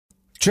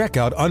Check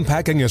out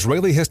Unpacking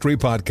Israeli History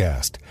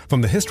podcast.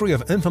 From the history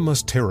of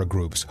infamous terror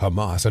groups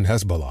Hamas and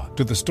Hezbollah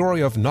to the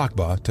story of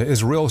Nakba to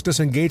Israel's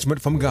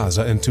disengagement from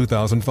Gaza in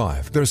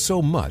 2005, there's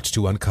so much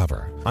to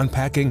uncover.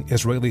 Unpacking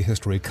Israeli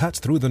History cuts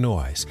through the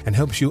noise and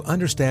helps you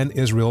understand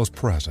Israel's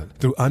present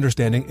through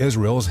understanding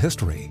Israel's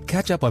history.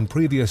 Catch up on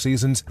previous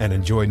seasons and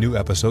enjoy new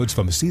episodes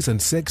from Season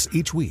 6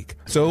 each week.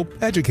 So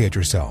educate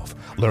yourself.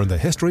 Learn the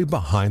history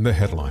behind the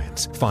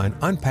headlines. Find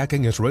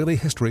Unpacking Israeli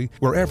History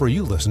wherever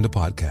you listen to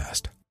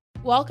podcasts.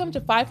 Welcome to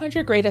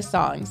 500 Greatest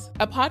Songs,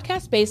 a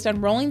podcast based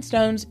on Rolling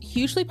Stone's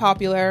hugely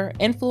popular,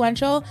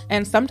 influential,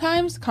 and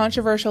sometimes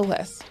controversial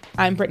list.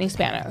 I'm Brittany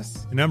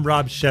Spanos. And I'm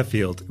Rob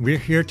Sheffield. We're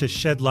here to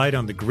shed light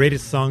on the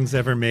greatest songs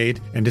ever made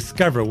and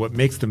discover what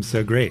makes them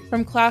so great.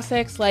 From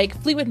classics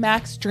like Fleetwood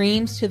Mac's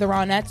Dreams to the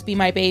Ronettes' Be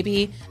My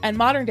Baby, and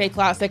modern-day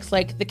classics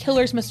like The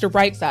Killers' Mr.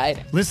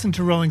 Brightside. Listen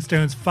to Rolling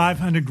Stone's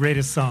 500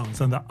 Greatest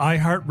Songs on the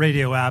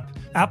iHeartRadio app,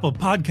 Apple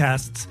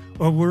Podcasts,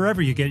 or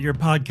wherever you get your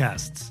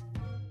podcasts.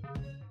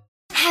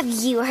 Have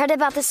you heard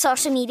about the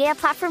social media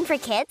platform for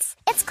kids?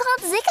 It's called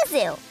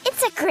Zigazoo.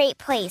 It's a great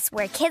place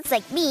where kids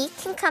like me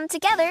can come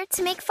together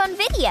to make fun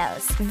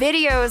videos.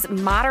 Videos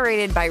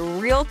moderated by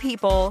real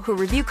people who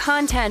review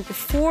content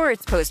before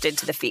it's posted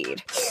to the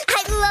feed.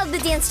 I love the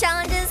dance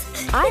challenges.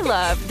 I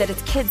love that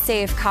it's Kid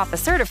Safe COPPA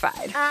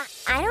certified.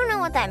 I don't know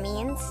what that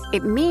means.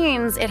 It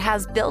means it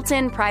has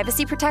built-in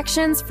privacy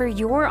protections for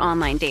your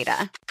online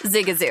data.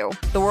 Zigazoo,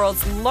 the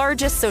world's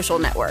largest social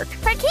network.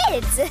 For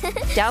kids.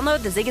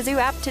 Download the Zigazoo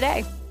app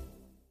today.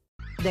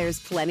 There's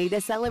plenty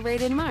to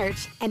celebrate in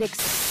March and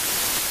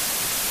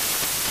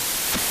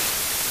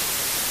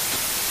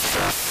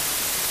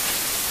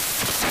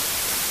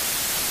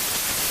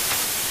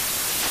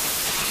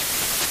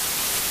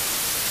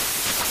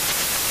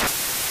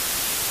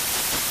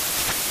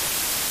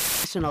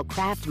National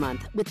Craft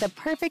Month with the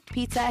perfect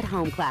pizza at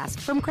home class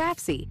from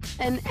Craftsy.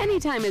 And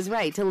anytime is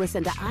right to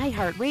listen to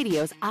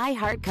iHeartRadio's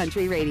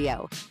iHeartCountry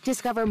Radio.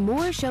 Discover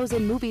more shows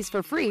and movies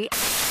for free.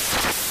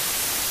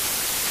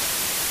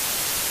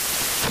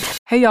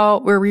 Hey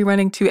y'all, we're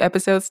rerunning 2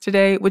 episodes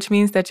today, which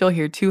means that you'll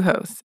hear 2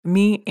 hosts,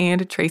 me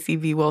and Tracy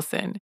V.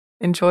 Wilson.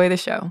 Enjoy the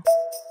show.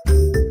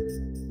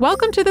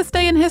 Welcome to This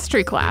Day in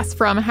History class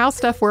from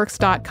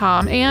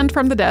HowStuffWorks.com and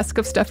from the desk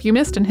of Stuff You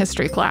Missed in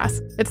History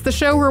class. It's the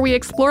show where we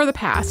explore the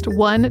past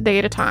one day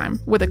at a time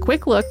with a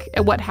quick look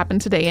at what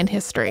happened today in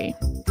history.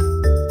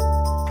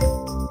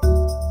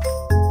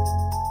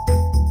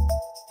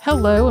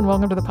 Hello and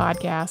welcome to the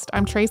podcast.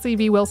 I'm Tracy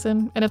V.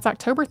 Wilson and it's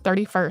October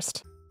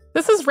 31st.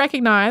 This is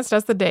recognized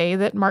as the day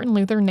that Martin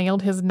Luther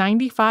nailed his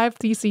 95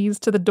 Theses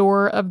to the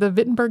door of the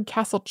Wittenberg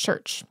Castle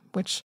Church,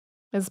 which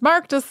is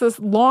marked as the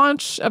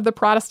launch of the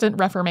Protestant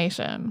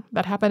Reformation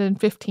that happened in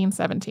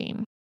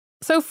 1517.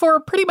 So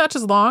for pretty much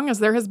as long as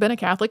there has been a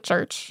Catholic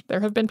Church, there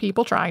have been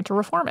people trying to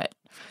reform it.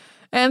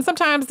 And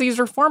sometimes these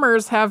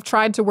reformers have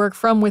tried to work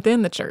from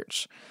within the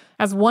church.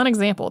 As one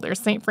example, there's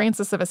St.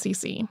 Francis of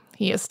Assisi.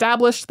 He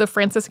established the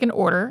Franciscan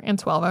order in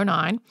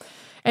 1209,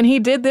 and he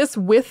did this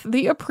with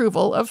the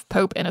approval of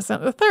Pope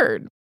Innocent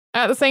III.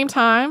 At the same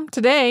time,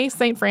 today,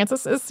 St.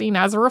 Francis is seen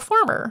as a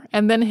reformer,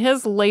 and then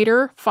his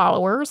later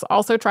followers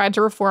also tried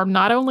to reform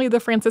not only the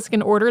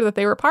Franciscan order that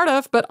they were part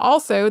of, but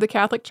also the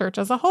Catholic Church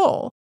as a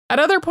whole. At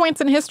other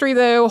points in history,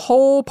 though,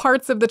 whole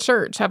parts of the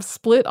church have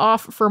split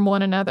off from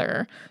one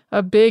another.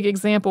 A big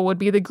example would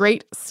be the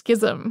Great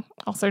Schism,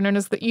 also known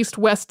as the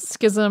East-West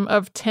Schism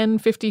of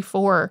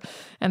 1054,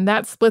 and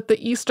that split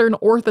the Eastern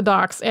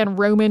Orthodox and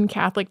Roman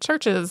Catholic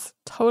churches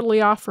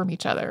totally off from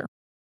each other.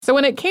 So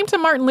when it came to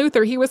Martin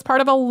Luther, he was part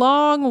of a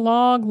long,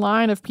 long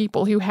line of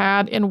people who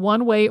had, in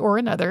one way or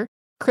another,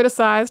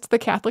 criticized the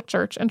Catholic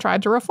Church and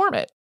tried to reform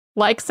it.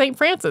 Like St.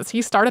 Francis,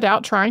 he started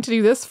out trying to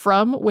do this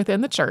from within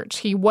the church.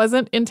 He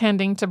wasn't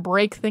intending to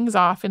break things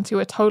off into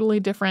a totally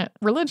different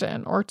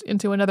religion or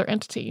into another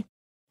entity.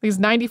 These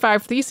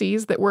 95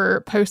 Theses that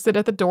were posted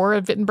at the door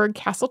of Wittenberg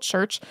Castle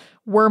Church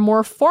were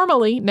more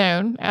formally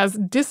known as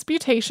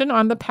Disputation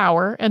on the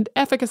Power and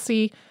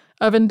Efficacy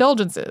of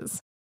Indulgences.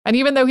 And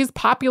even though he's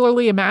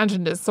popularly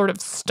imagined as sort of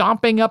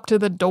stomping up to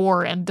the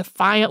door and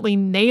defiantly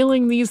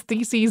nailing these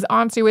theses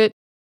onto it,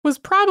 was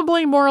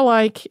probably more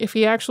like, if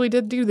he actually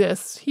did do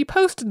this, he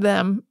posted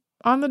them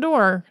on the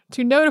door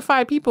to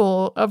notify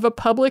people of a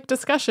public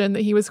discussion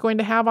that he was going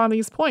to have on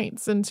these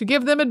points and to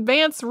give them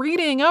advance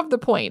reading of the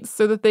points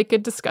so that they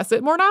could discuss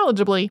it more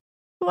knowledgeably.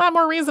 A lot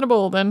more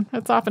reasonable than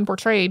it's often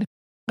portrayed.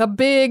 A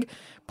big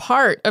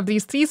part of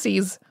these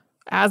theses,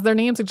 as their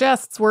name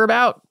suggests, were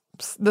about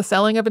the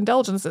selling of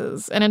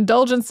indulgences. And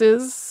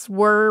indulgences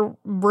were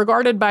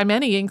regarded by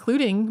many,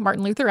 including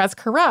Martin Luther, as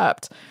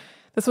corrupt.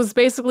 This was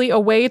basically a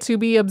way to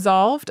be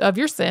absolved of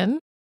your sin,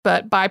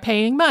 but by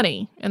paying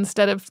money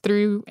instead of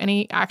through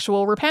any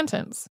actual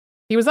repentance.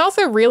 He was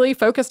also really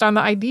focused on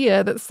the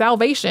idea that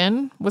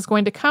salvation was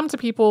going to come to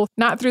people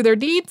not through their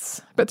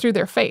deeds, but through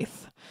their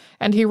faith.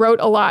 And he wrote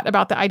a lot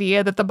about the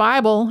idea that the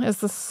Bible is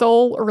the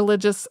sole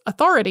religious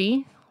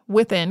authority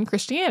within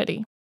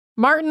Christianity.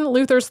 Martin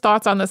Luther's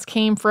thoughts on this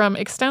came from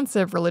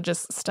extensive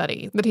religious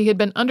study that he had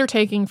been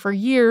undertaking for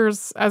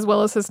years, as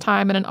well as his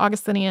time in an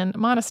Augustinian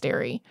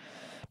monastery.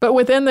 But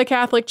within the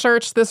Catholic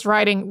Church, this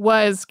writing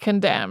was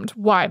condemned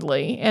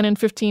widely, and in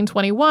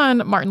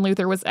 1521, Martin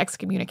Luther was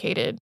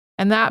excommunicated.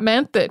 And that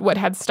meant that what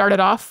had started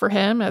off for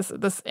him as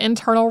this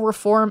internal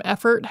reform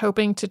effort,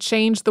 hoping to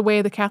change the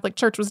way the Catholic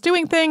Church was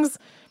doing things,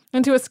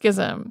 into a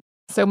schism.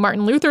 So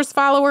Martin Luther's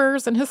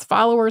followers and his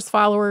followers'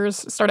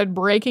 followers started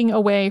breaking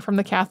away from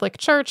the Catholic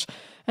Church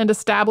and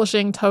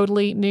establishing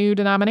totally new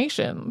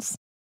denominations.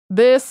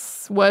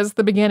 This was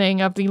the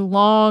beginning of the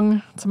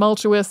long,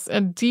 tumultuous,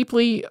 and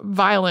deeply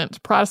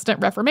violent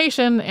Protestant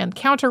Reformation and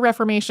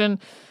Counter-Reformation,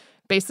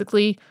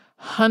 basically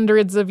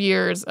hundreds of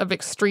years of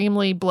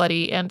extremely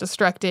bloody and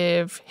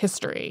destructive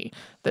history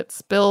that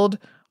spilled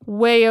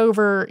way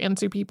over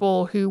into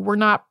people who were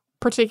not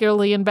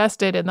particularly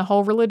invested in the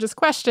whole religious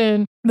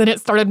question. Then it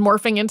started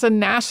morphing into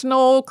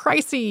national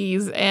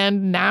crises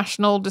and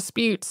national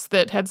disputes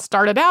that had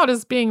started out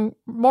as being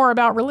more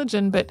about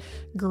religion, but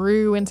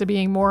grew into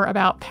being more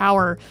about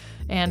power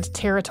and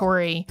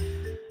territory.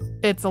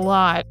 It's a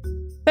lot.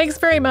 Thanks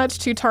very much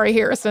to Tari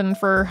Harrison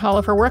for all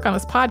of her work on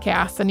this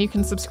podcast, and you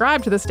can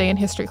subscribe to This Day in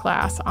History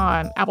class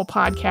on Apple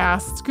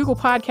Podcasts, Google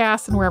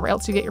Podcasts, and wherever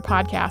else you get your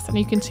podcasts. And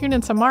you can tune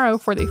in tomorrow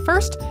for the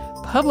first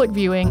public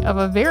viewing of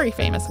a very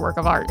famous work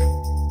of art.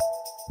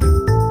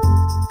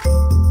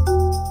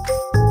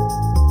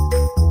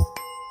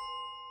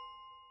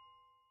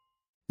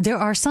 There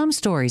are some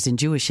stories in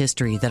Jewish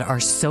history that are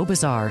so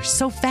bizarre,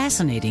 so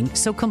fascinating,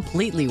 so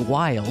completely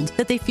wild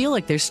that they feel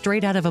like they're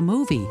straight out of a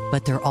movie,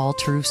 but they're all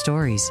true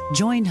stories.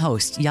 Join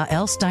hosts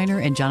Yael Steiner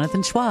and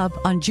Jonathan Schwab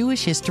on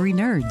Jewish History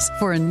Nerds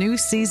for a new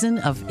season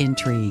of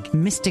intrigue,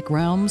 mystic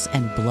realms,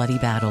 and bloody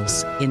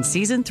battles. In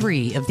Season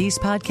 3 of these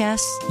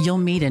podcasts, you'll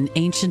meet an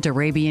ancient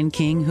Arabian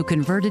king who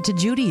converted to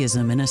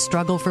Judaism in a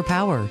struggle for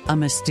power, a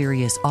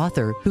mysterious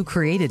author who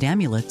created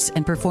amulets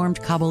and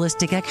performed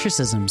Kabbalistic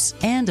exorcisms,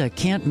 and a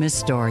can't-miss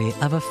story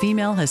of a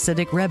female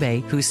Hasidic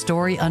Rebbe whose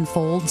story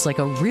unfolds like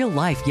a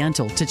real-life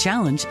Yentl to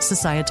challenge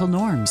societal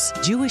norms.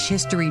 Jewish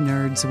History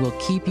Nerds will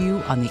keep you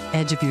on the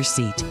edge of your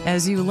seat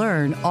as you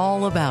learn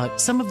all about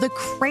some of the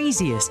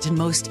craziest and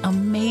most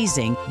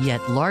amazing,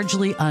 yet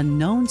largely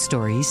unknown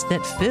stories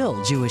that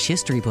fill Jewish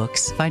history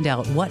books. Find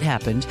out what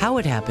happened, how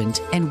it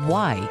happened, and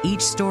why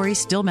each story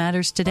still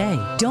matters today.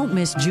 Don't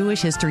miss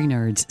Jewish History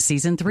Nerds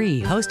Season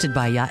 3, hosted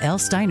by Yael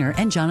Steiner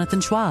and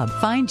Jonathan Schwab.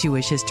 Find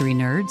Jewish History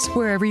Nerds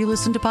wherever you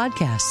listen to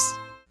podcasts.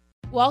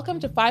 Welcome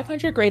to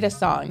 500 Greatest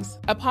Songs,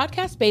 a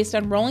podcast based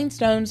on Rolling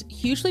Stone's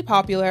hugely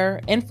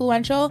popular,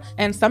 influential,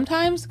 and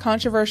sometimes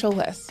controversial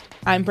list.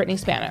 I'm Brittany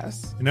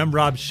Spanos. And I'm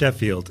Rob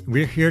Sheffield.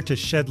 We're here to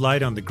shed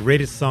light on the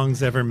greatest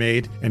songs ever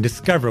made and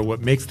discover what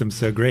makes them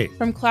so great.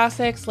 From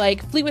classics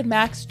like Fleetwood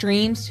Mac's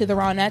Dreams to the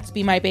Ronettes'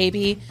 Be My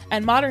Baby,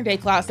 and modern-day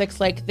classics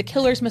like The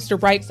Killer's Mr.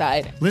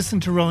 Brightside. Listen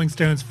to Rolling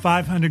Stone's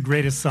 500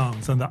 Greatest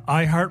Songs on the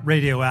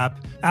iHeartRadio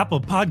app, Apple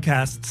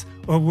Podcasts,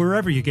 or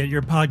wherever you get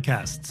your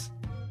podcasts.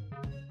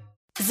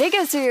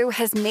 Zigazoo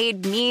has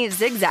made me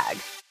zigzag.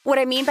 What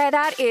I mean by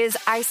that is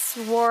I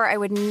swore I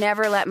would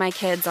never let my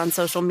kids on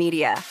social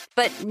media,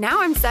 but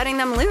now I'm setting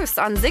them loose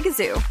on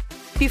Zigazoo.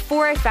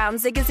 Before I found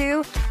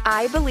Zigazoo,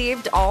 I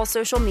believed all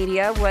social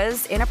media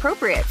was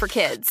inappropriate for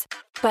kids.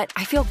 But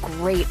I feel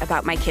great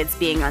about my kids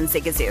being on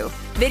Zigazoo.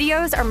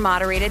 Videos are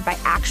moderated by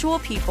actual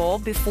people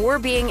before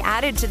being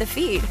added to the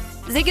feed.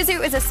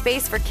 Zigazoo is a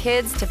space for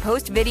kids to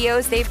post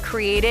videos they've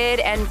created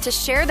and to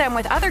share them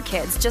with other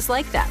kids just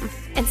like them.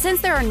 And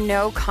since there are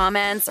no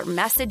comments or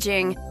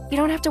messaging, you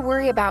don't have to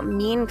worry about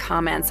mean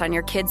comments on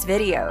your kids'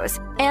 videos.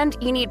 And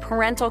you need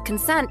parental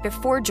consent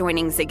before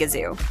joining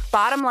Zigazoo.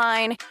 Bottom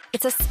line,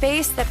 it's a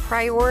space that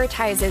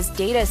prioritizes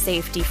data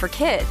safety for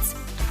kids.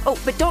 Oh,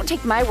 but don't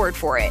take my word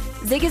for it.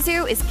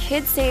 Zigazoo is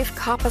KidSafe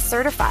COPPA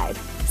certified.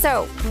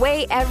 So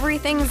weigh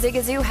everything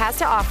Zigazoo has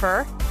to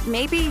offer.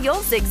 Maybe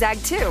you'll zigzag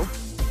too.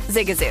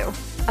 Zigazoo,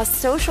 a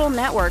social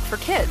network for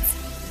kids.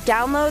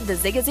 Download the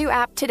Zigazoo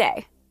app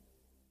today.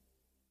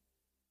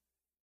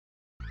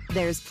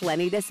 There's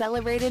plenty to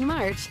celebrate in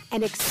March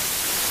and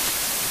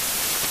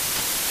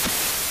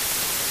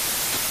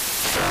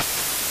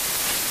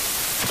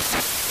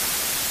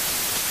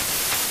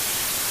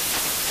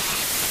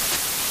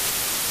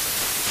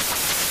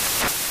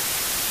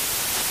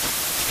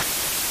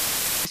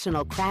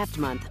National Craft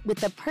Month with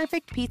the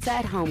perfect pizza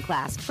at home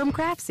class from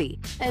Craftsy.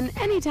 And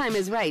anytime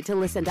is right to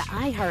listen to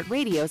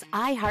iHeartRadio's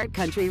iHeart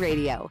Country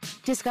Radio.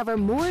 Discover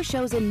more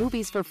shows and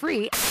movies for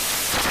free.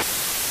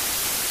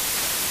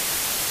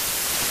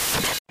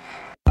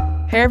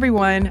 Hey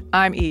everyone,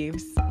 I'm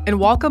Eves, and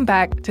welcome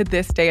back to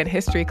This Day in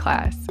History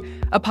class,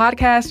 a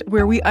podcast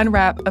where we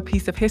unwrap a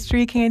piece of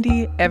history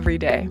candy every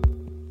day.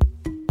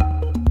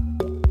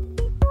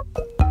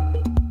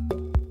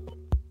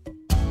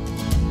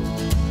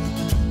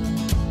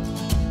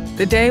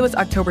 The day was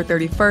October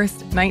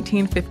 31st,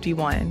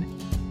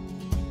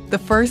 1951. The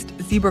first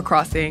zebra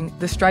crossing,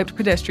 the striped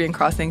pedestrian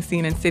crossing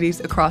seen in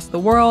cities across the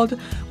world,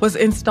 was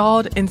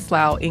installed in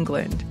Slough,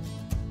 England.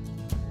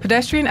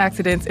 Pedestrian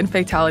accidents and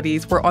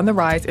fatalities were on the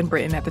rise in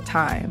Britain at the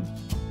time.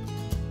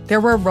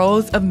 There were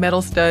rows of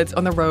metal studs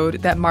on the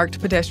road that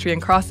marked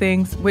pedestrian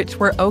crossings, which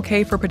were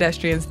okay for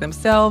pedestrians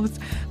themselves,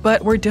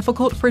 but were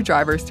difficult for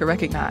drivers to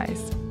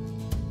recognize.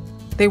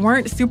 They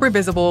weren't super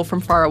visible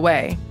from far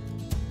away.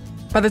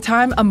 By the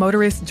time a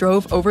motorist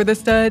drove over the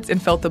studs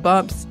and felt the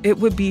bumps, it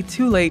would be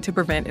too late to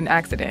prevent an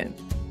accident.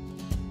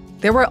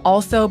 There were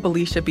also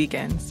Belisha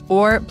beacons,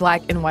 or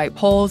black and white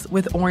poles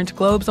with orange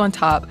globes on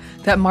top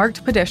that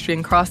marked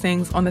pedestrian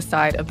crossings on the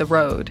side of the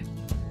road.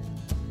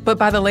 But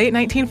by the late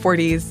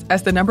 1940s,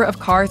 as the number of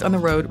cars on the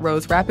road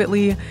rose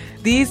rapidly,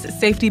 these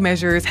safety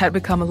measures had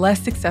become less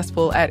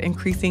successful at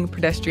increasing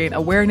pedestrian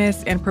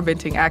awareness and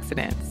preventing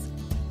accidents.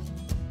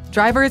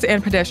 Drivers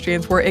and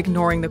pedestrians were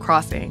ignoring the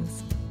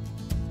crossings.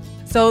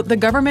 So the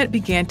government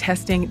began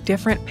testing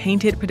different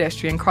painted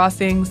pedestrian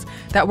crossings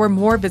that were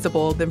more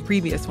visible than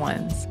previous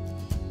ones.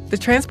 The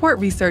Transport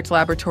Research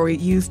Laboratory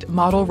used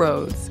model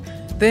roads,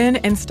 then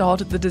installed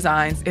the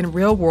designs in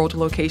real-world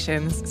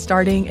locations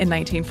starting in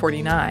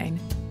 1949.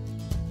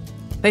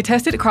 They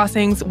tested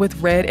crossings with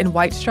red and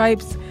white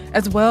stripes,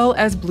 as well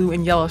as blue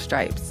and yellow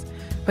stripes.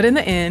 But in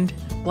the end,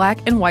 black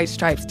and white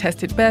stripes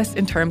tested best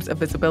in terms of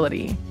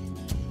visibility.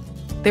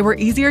 They were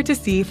easier to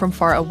see from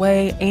far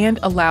away and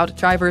allowed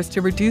drivers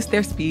to reduce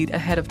their speed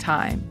ahead of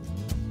time.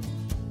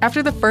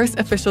 After the first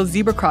official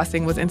zebra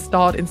crossing was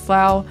installed in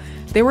Slough,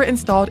 they were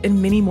installed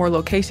in many more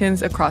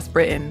locations across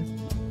Britain.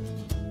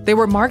 They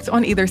were marked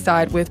on either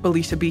side with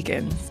Belisha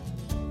beacons.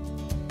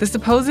 The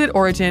supposed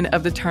origin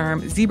of the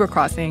term zebra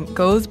crossing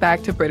goes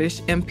back to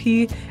British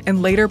MP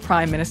and later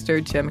Prime Minister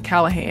Jim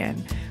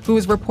Callaghan, who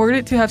was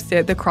reported to have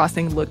said the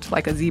crossing looked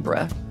like a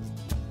zebra.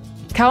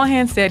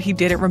 Callaghan said he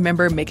didn't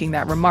remember making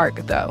that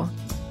remark, though.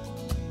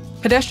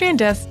 Pedestrian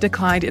deaths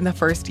declined in the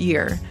first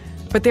year,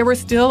 but there were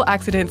still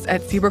accidents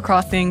at zebra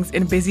crossings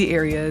in busy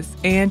areas,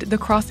 and the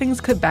crossings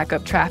could back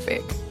up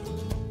traffic.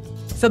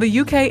 So the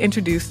UK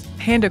introduced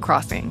panda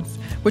crossings,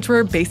 which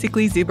were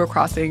basically zebra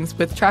crossings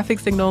with traffic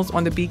signals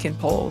on the beacon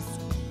poles.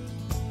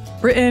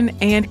 Britain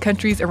and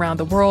countries around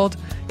the world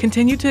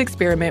continued to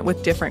experiment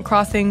with different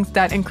crossings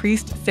that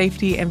increased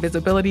safety and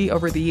visibility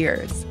over the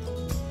years.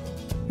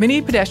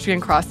 Many pedestrian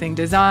crossing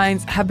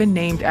designs have been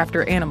named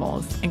after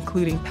animals,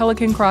 including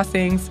pelican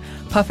crossings,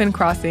 puffin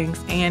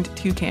crossings, and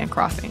toucan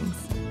crossings.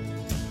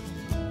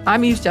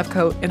 I'm Eve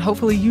Jeffcoat, and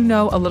hopefully you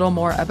know a little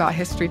more about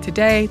history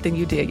today than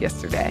you did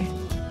yesterday.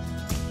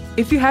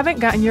 If you haven't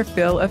gotten your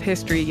fill of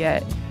history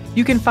yet,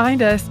 you can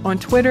find us on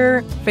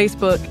Twitter,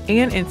 Facebook,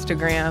 and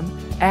Instagram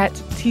at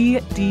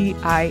TDIHC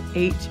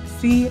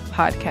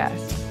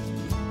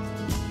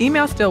Podcast.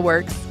 Email still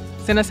works.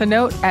 Send us a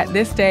note at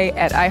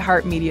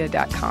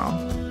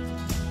thisday@iheartmedia.com.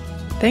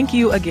 Thank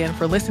you again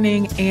for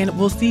listening, and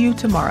we'll see you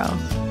tomorrow.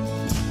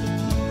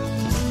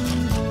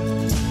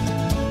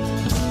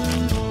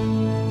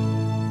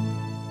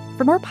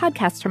 For more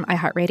podcasts from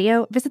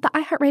iHeartRadio, visit the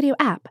iHeartRadio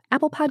app,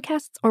 Apple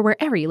Podcasts, or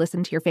wherever you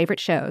listen to your favorite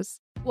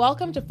shows.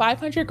 Welcome to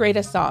 500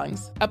 Greatest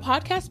Songs, a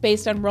podcast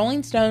based on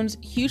Rolling Stone's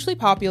hugely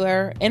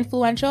popular,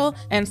 influential,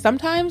 and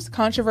sometimes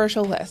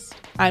controversial list.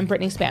 I'm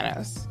Brittany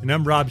Spanos. And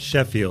I'm Rob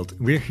Sheffield.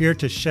 We're here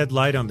to shed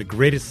light on the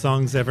greatest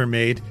songs ever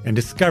made and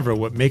discover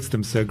what makes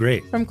them so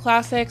great. From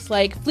classics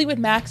like Fleetwood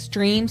Mac's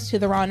Dreams to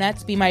the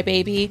Ronettes' Be My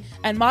Baby,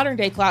 and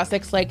modern-day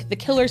classics like The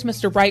Killers'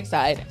 Mr.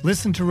 Brightside.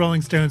 Listen to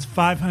Rolling Stone's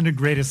 500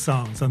 Greatest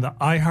Songs on the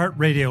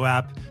iHeartRadio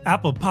app,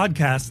 Apple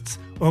Podcasts,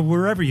 or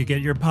wherever you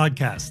get your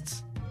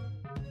podcasts.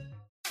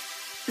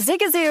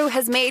 Zigazoo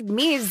has made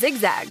me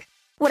zigzag.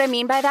 What I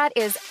mean by that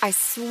is I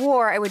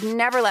swore I would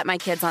never let my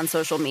kids on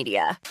social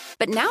media.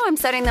 But now I'm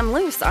setting them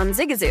loose on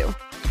Zigazoo.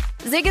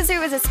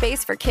 Zigazoo is a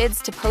space for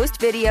kids to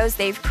post videos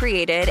they've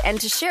created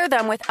and to share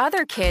them with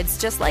other kids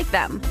just like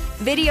them.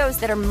 Videos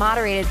that are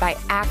moderated by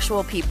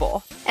actual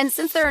people. And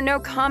since there are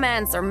no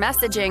comments or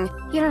messaging,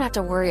 you don't have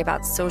to worry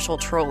about social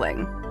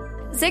trolling.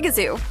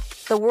 Zigazoo,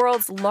 the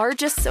world's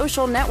largest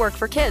social network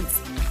for kids.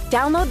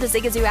 Download the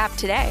Zigazoo app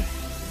today.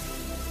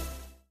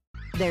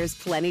 There's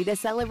plenty to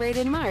celebrate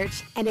in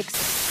March and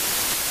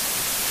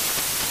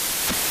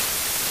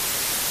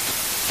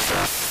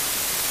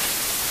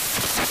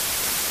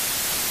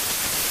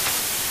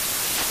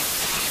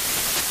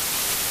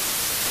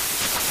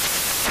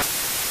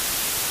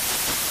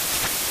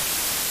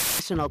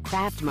National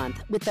Craft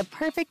Month with the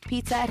perfect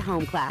pizza at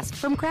home class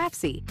from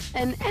Craftsy.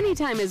 And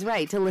anytime is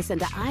right to listen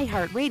to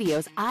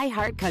iHeartRadio's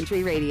iHeart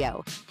Country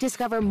Radio.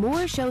 Discover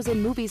more shows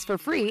and movies for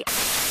free.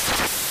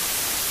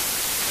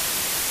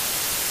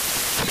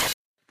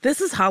 This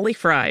is Holly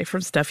Fry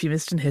from Stuff You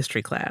Missed in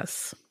History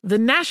class. The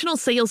national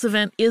sales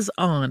event is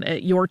on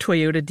at your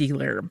Toyota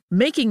dealer,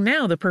 making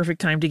now the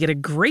perfect time to get a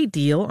great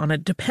deal on a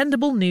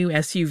dependable new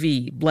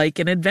SUV, like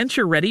an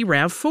adventure-ready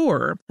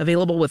RAV4.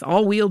 Available with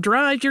all-wheel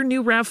drive, your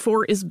new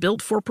RAV4 is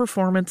built for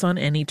performance on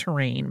any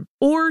terrain.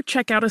 Or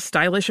check out a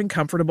stylish and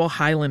comfortable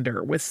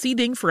Highlander with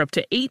seating for up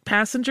to 8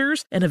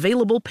 passengers and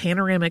available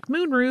panoramic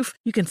moonroof.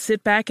 You can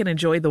sit back and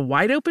enjoy the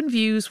wide-open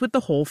views with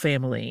the whole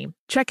family.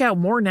 Check out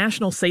more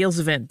national sales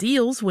event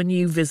deals when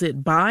you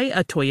visit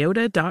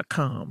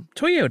buyatoyota.com.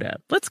 Toyota. Toyota.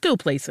 Let's go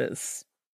places.